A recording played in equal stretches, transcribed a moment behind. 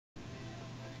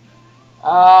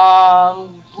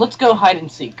Let's go hide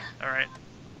and seek. Alright.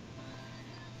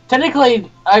 Technically,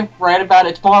 I've read about it.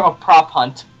 It's more of a prop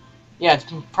hunt. Yeah, it's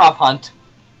prop hunt.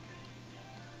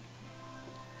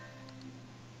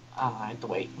 I have to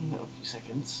wait a few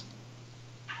seconds.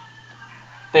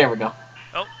 There we go.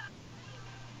 Oh.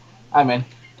 I'm in.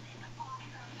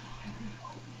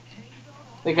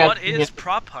 What is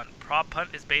prop hunt? Prop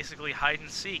hunt is basically hide and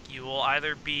seek. You will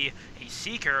either be a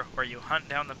seeker or you hunt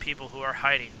down the people who are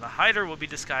hiding. The hider will be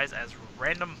disguised as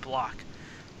random block.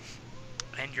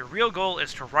 And your real goal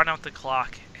is to run out the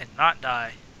clock and not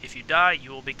die. If you die, you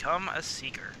will become a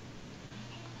seeker.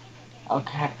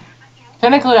 Okay.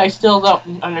 Technically, I still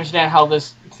don't understand how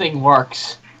this thing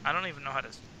works. I don't even know how to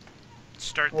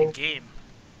start the game.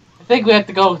 I think we have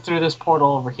to go through this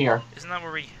portal over here. Isn't that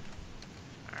where we...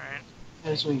 Alright.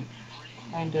 As we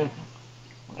kind of...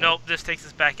 Nope, this takes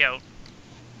us back out.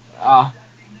 I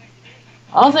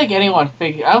don't think anyone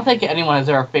has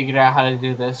ever figured out how to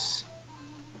do this.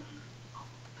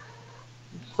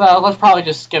 So let's probably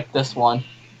just skip this one.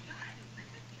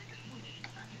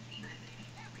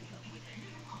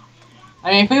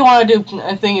 I mean, if we want to do,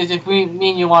 the thing is, if me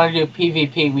and you want to do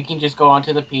PvP, we can just go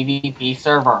onto the PvP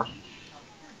server.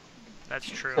 That's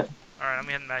true. Alright, I'm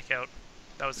heading back out.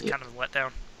 That was kind of a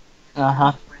letdown.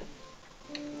 Uh-huh.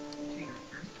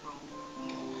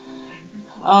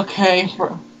 Okay,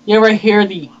 yeah, right here,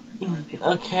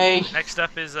 okay. Next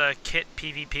up is Kit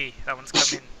PvP. That one's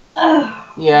coming.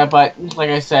 Yeah, but,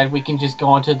 like I said, we can just go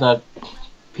onto the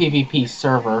PvP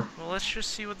server. Well, let's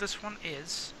just see what this one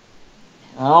is.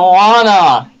 I don't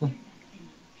wanna!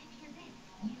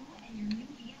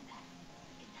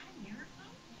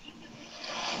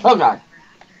 Oh god.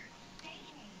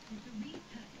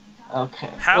 Okay.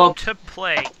 How to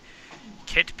play.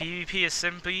 Kit PvP is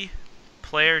simply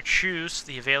player choose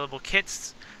the available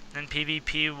kits, then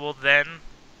PvP will then...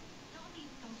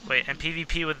 Wait, and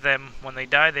PvP with them, when they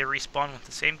die, they respawn with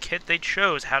the same kit they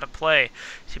chose. How to play.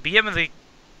 To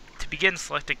begin,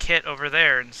 select a kit over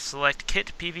there, and select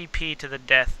Kit PvP to the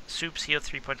death. Soups heal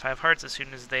 3.5 hearts as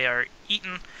soon as they are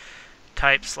eaten.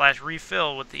 Type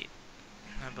 /refill with the...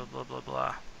 blah blah blah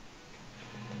blah.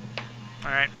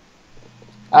 Alright.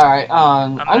 Alright,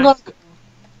 I'm going to...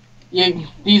 Yeah,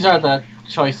 these are the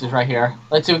choices right here.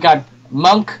 Let's see, we got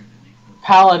Monk,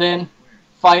 Paladin,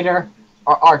 Fighter,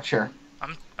 or Archer.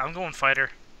 I'm going Fighter.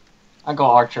 I'll go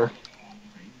Archer.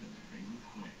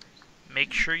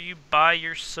 Make sure you buy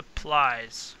your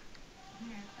supplies.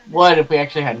 What if we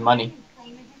actually had money?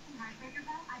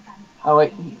 Oh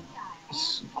wait,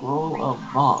 scroll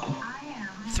along.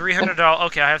 $300.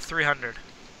 Okay, I have 300.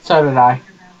 So did I.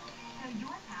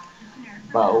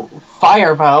 Bow,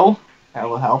 fire bow. That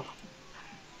will help.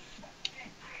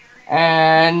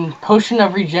 And potion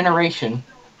of regeneration.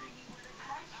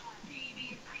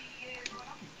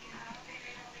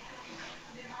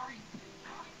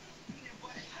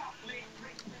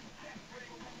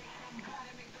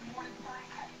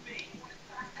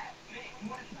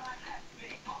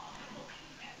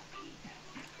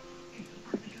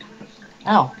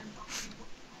 Ow.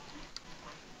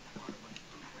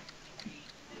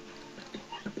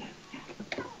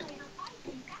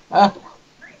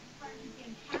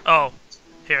 Oh,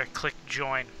 here, click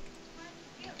join.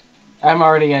 I'm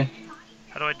already in.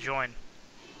 How do I join?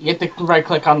 You have to right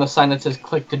click on the sign that says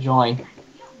click to join.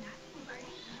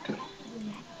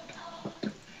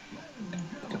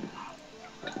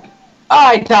 Oh,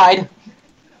 I died!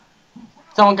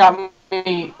 Someone got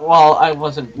me while I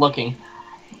wasn't looking.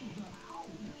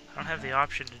 I don't have the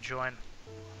option to join.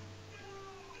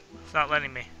 It's not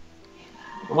letting me.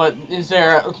 What is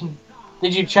there?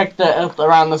 Did you check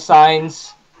around the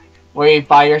signs where you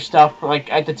buy your stuff?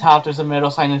 Like at the top, there's a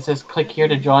middle sign that says "Click here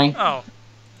to join." Oh,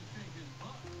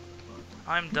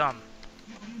 I'm dumb.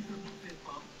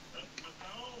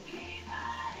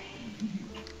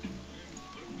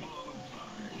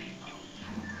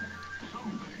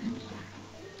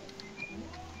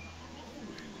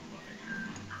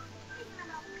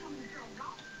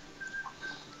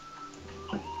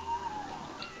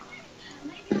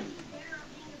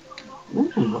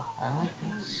 Ooh, I like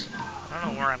this. I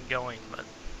don't know where I'm going, but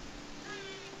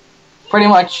Pretty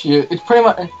much, it's pretty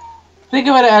much. Think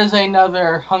of it as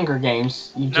another Hunger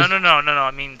Games. no.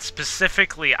 I mean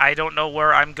specifically, I don't know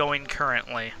where I'm going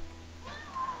currently.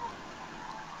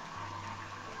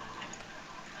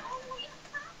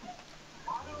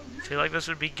 I feel like this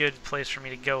would be a good place for me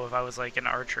to go if I was like an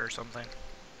archer or something.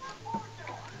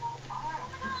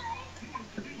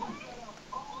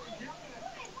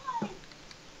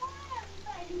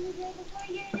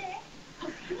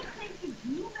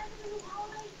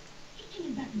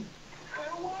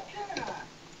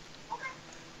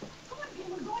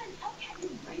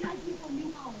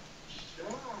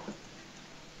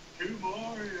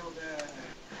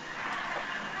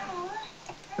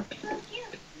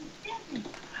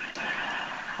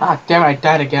 Ah, damn it, I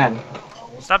died again.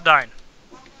 Stop dying.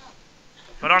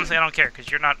 But honestly, I don't care,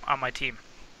 because you're not on my team.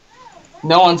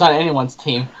 No one's on anyone's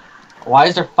team. Why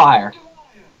is there fire?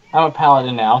 I'm a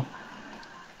paladin now.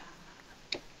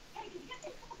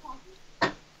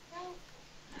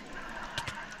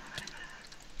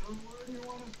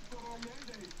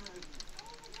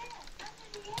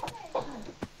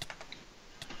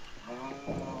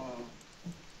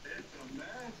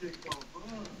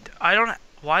 I don't...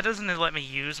 Why doesn't it let me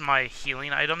use my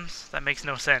healing items? That makes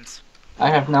no sense.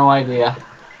 I have no idea.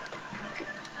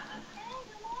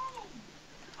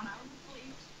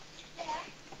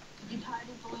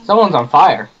 Someone's on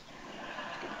fire.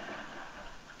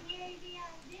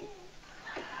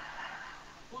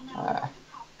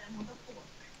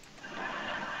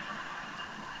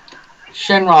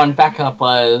 Shenron backup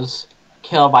was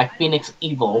killed by Phoenix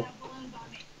Evil.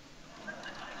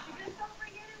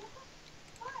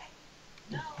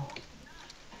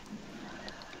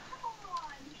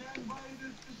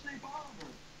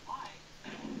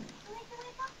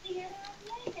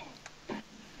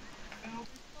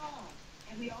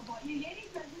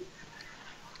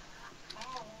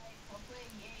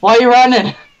 Why are you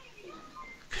running?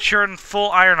 Cause you're in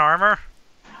full iron armor?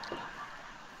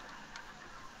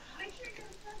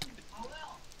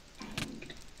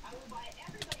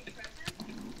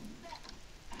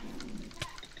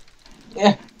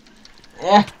 Yeah.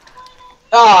 Yeah.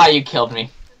 Ah, you killed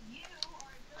me.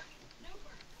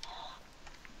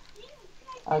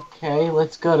 Okay,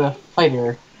 let's go to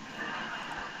fighter.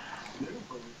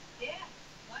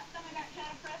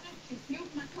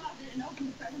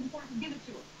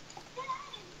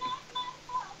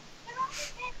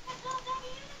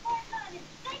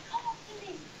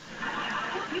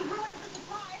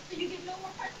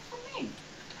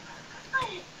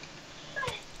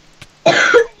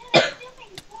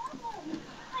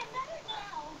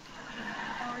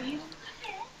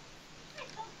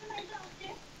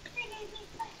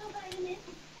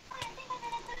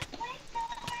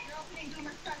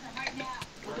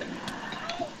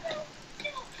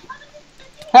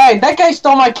 Hey, that guy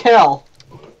stole my kill!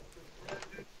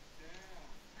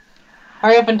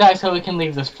 Hurry up and die so we can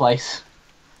leave this place.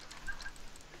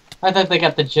 I think they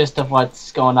got the gist of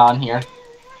what's going on here.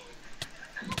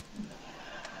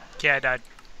 Yeah, I died.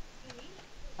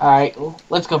 Alright,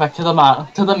 let's go back to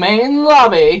the main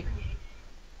lobby!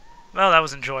 Well, that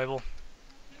was enjoyable.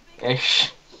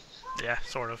 Ish. Yeah,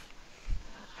 sort of.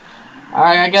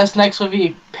 Alright, I guess next would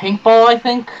be paintball, I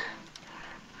think?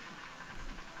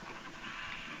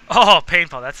 Oh,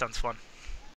 paintball, that sounds fun.